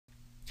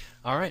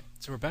Alright,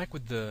 so we're back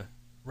with the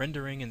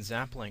rendering and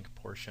ZapLink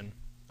portion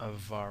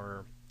of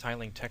our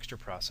tiling texture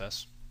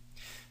process.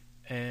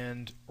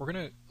 And we're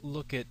going to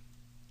look at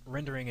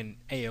rendering an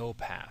AO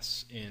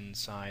pass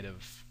inside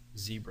of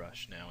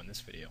ZBrush now in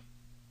this video.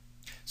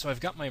 So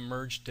I've got my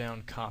merged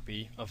down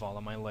copy of all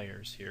of my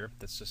layers here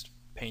that's just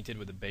painted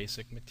with a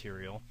basic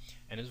material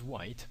and is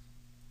white.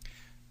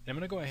 And I'm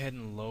going to go ahead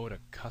and load a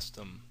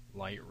custom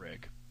light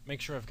rig. Make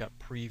sure I've got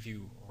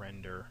preview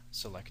render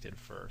selected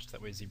first,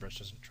 that way ZBrush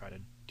doesn't try to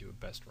do a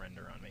best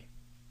render on me.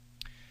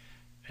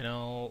 And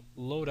I'll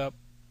load up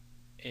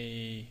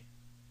a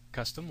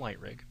custom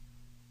light rig.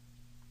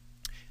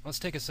 Let's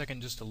take a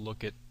second just to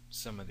look at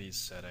some of these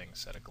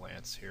settings at a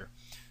glance here.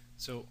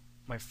 So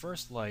my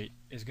first light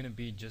is going to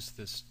be just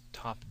this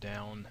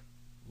top-down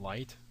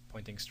light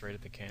pointing straight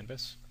at the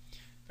canvas.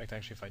 In fact,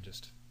 actually, if I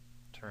just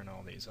turn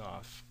all these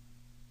off,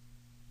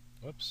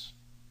 whoops,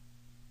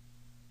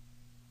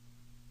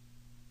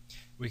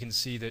 we can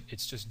see that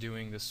it's just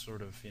doing this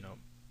sort of,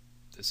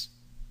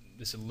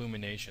 this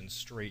illumination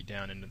straight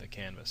down into the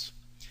canvas.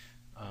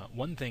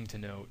 One thing to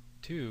note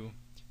too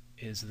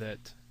is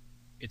that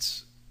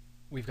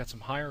we've got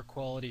some higher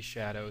quality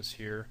shadows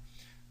here.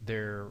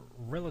 They're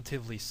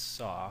relatively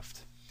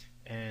soft,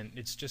 and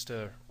it's just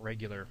a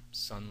regular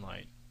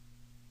sunlight.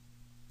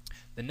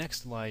 The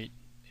next light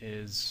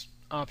is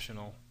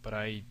optional, but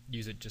I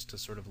use it just to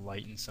sort of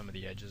lighten some of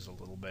the edges a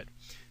little bit.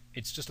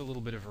 It's just a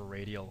little bit of a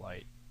radial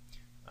light.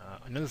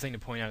 Another thing to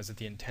point out is that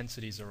the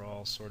intensities are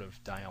all sort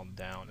of dialed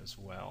down as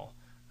well,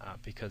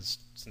 because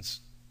since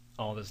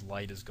all this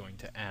light is going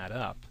to add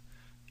up,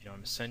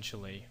 I'm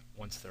essentially,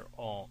 once they're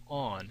all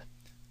on,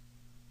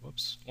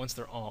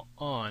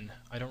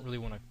 I don't really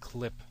want to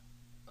clip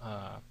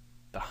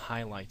the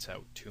highlights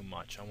out too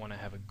much. I want to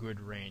have a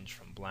good range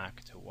from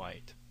black to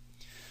white.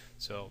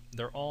 So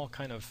they're all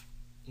kind of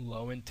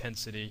low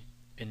intensity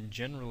and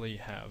generally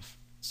have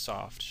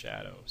soft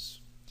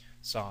shadows.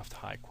 Soft,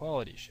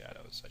 high-quality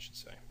shadows, I should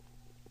say.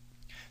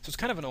 So it's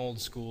kind of an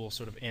old-school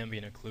sort of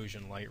ambient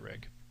occlusion light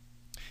rig.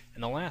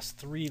 And the last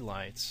three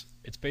lights,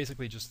 it's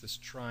basically just this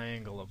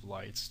triangle of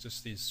lights,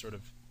 just these sort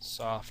of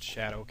soft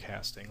shadow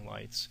casting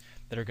lights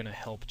that are going to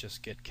help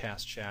just get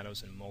cast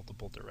shadows in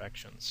multiple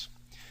directions.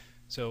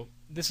 So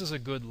this is a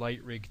good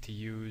light rig to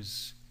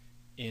use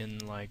in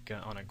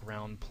on a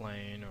ground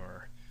plane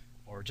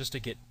or just to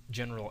get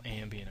general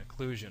ambient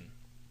occlusion.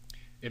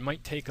 It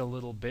might take a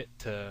little bit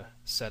to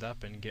set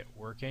up and get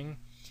working,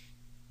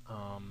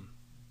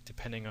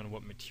 depending on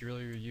what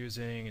material you're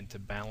using, and to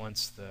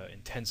balance the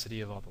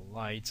intensity of all the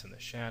lights and the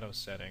shadow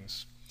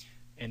settings,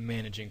 and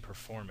managing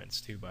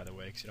performance too, by the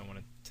way, because you don't want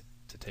it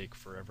to take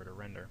forever to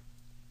render.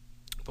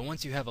 But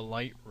once you have a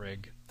light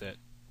rig that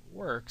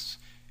works,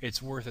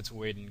 it's worth its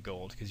weight in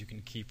gold, because you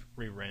can keep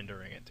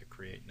re-rendering it to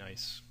create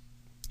nice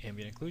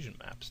ambient occlusion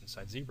maps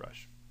inside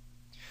ZBrush.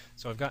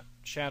 So I've got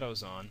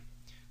shadows on,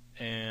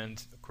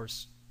 and of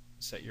course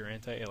set your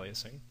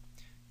anti-aliasing,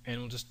 and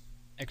we'll just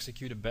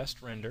execute a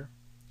best render,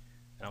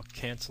 and I'll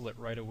cancel it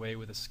right away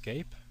with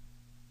escape,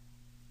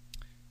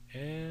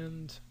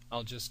 and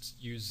I'll just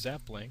use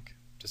ZapLink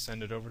to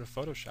send it over to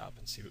Photoshop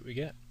and see what we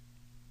get.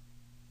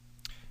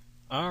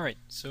 Alright,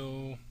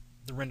 so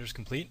the render's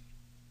complete,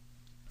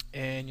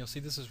 and you'll see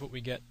this is what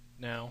we get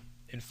now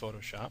in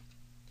Photoshop,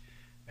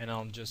 and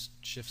I'll just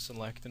shift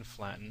select and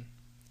flatten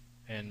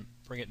and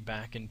bring it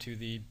back into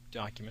the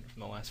document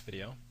from the last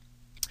video.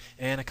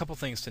 And a couple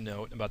things to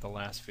note about the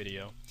last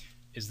video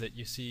is that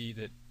you see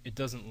that it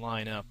doesn't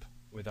line up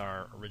with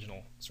our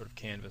original sort of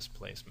canvas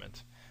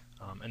placement,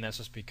 and that's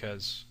just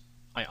because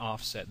I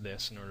offset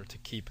this in order to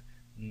keep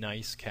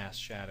nice cast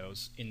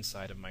shadows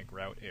inside of my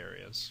grout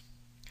areas.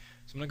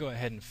 So I'm going to go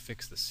ahead and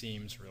fix the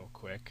seams real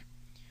quick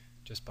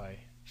just by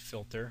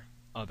filter,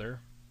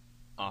 other,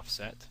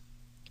 offset.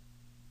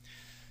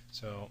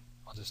 So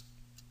I'll just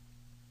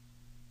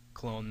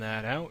clone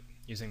that out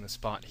using the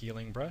spot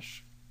healing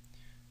brush,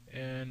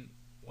 and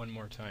one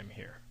more time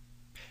here.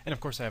 And of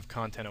course I have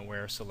content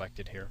aware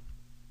selected here.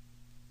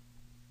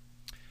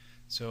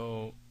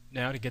 So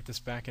now to get this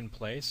back in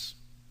place,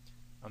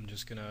 I'm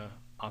just going to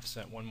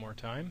offset one more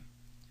time,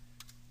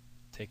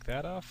 take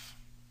that off,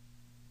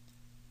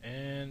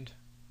 and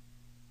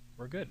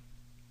we're good.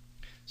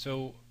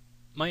 So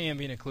my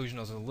ambient occlusion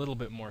is a little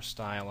bit more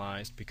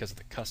stylized because of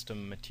the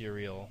custom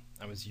material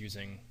I was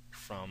using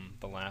from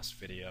the last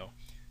video.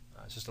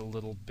 It's just a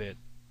little bit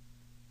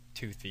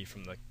toothy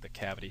from the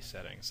cavity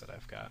settings that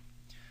I've got.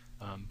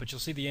 But you'll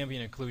see the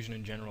ambient occlusion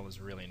in general is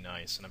really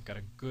nice, and I've got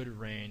a good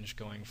range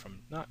going from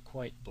not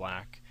quite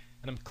black,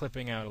 and I'm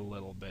clipping out a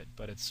little bit,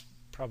 but it's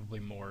probably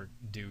more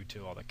due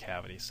to all the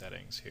cavity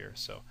settings here.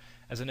 So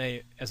as an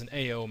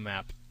AO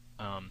map,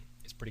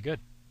 it's pretty good.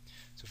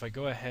 So if I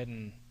go ahead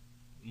and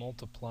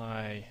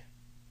multiply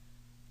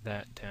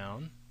that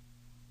down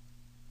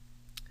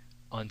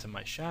onto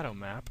my shadow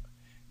map,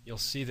 you'll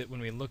see that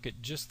when we look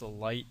at just the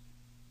light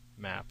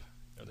map,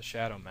 or the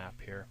shadow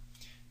map here,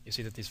 you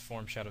see that these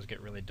form shadows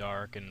get really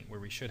dark, and where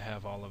we should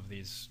have all of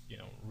these,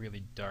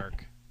 really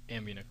dark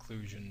ambient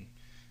occlusion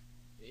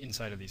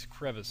inside of these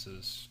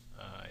crevices,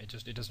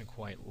 it doesn't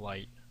quite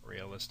light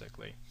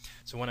realistically.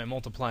 So when I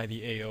multiply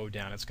the AO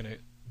down, it's going to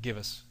give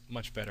us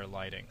much better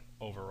lighting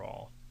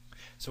overall.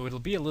 So it'll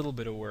be a little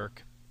bit of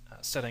work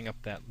setting up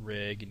that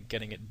rig and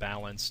getting it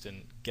balanced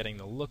and getting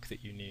the look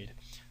that you need,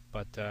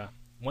 but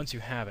once you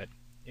have it,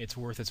 it's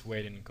worth its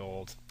weight in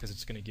gold, because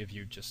it's going to give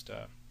you just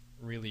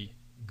really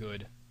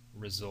good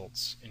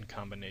results in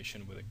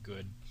combination with a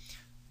good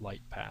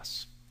light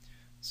pass.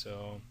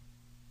 So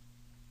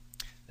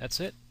that's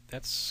it.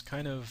 That's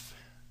kind of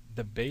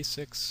the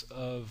basics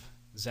of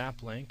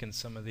ZapLink and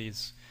some of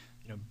these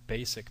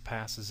basic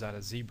passes out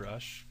of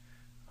ZBrush.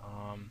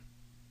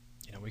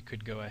 We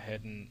could go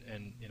ahead and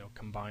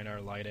combine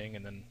our lighting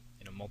and then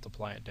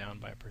multiply it down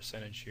by a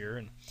percentage here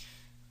and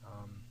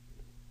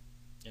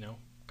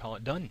call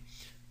it done.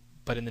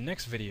 But in the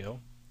next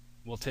video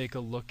we'll take a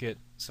look at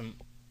some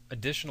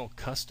additional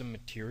custom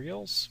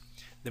materials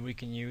that we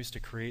can use to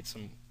create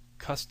some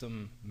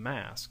custom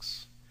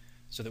masks,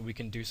 so that we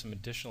can do some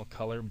additional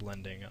color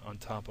blending on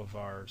top of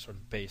our sort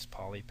of base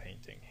poly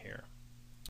painting here.